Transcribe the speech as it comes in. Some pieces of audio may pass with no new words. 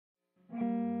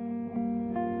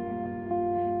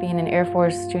Being an Air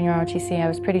Force junior ROTC, I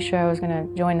was pretty sure I was going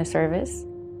to join the service.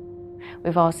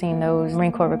 We've all seen those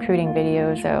Marine Corps recruiting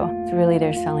videos, so it's really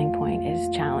their selling point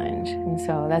is challenge. And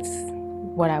so that's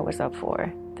what I was up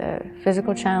for. The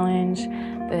physical challenge,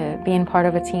 the being part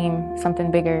of a team, something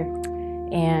bigger,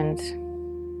 and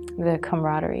the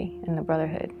camaraderie and the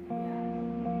brotherhood.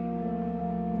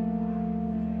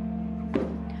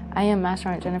 I am Master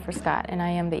Sergeant Jennifer Scott, and I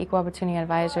am the Equal Opportunity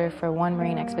Advisor for I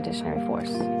Marine Expeditionary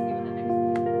Force.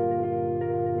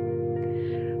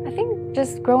 I think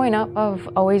just growing up, I've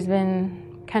always been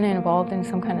kind of involved in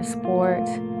some kind of sport.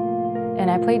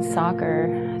 And I played soccer,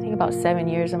 I think about 7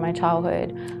 years of my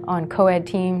childhood, on co-ed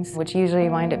teams, which usually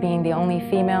wind up being the only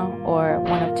female or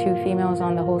one of two females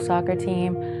on the whole soccer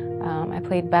team. I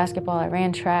played basketball, I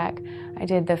ran track, I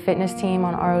did the fitness team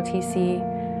on ROTC.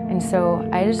 And so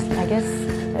I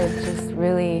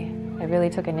really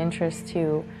took an interest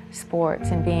to sports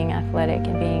and being athletic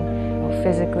and being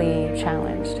physically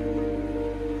challenged.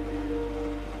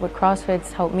 What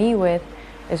CrossFit's helped me with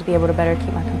is to be able to better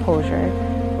keep my composure,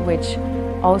 which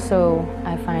also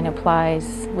I find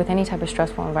applies with any type of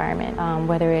stressful environment,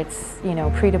 whether it's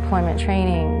pre-deployment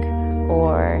training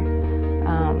or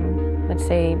let's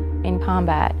say in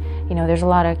combat. There's a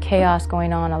lot of chaos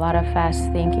going on, a lot of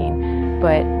fast thinking,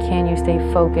 but can you stay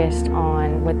focused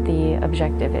on what the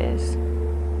objective is?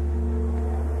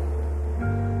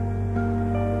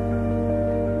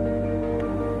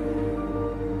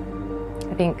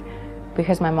 I think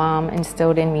because my mom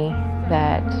instilled in me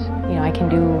that I can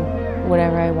do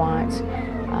whatever I want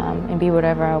and be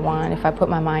whatever I want if I put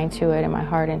my mind to it and my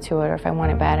heart into it, or if I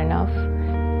want it bad enough.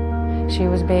 She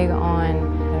was big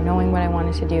on knowing what I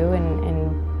wanted to do, and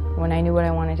when I knew what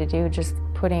I wanted to do, just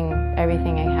putting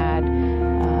everything I had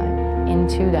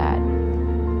into that,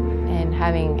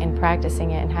 and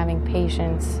practicing it, and having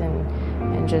patience,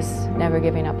 and just never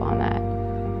giving up on that.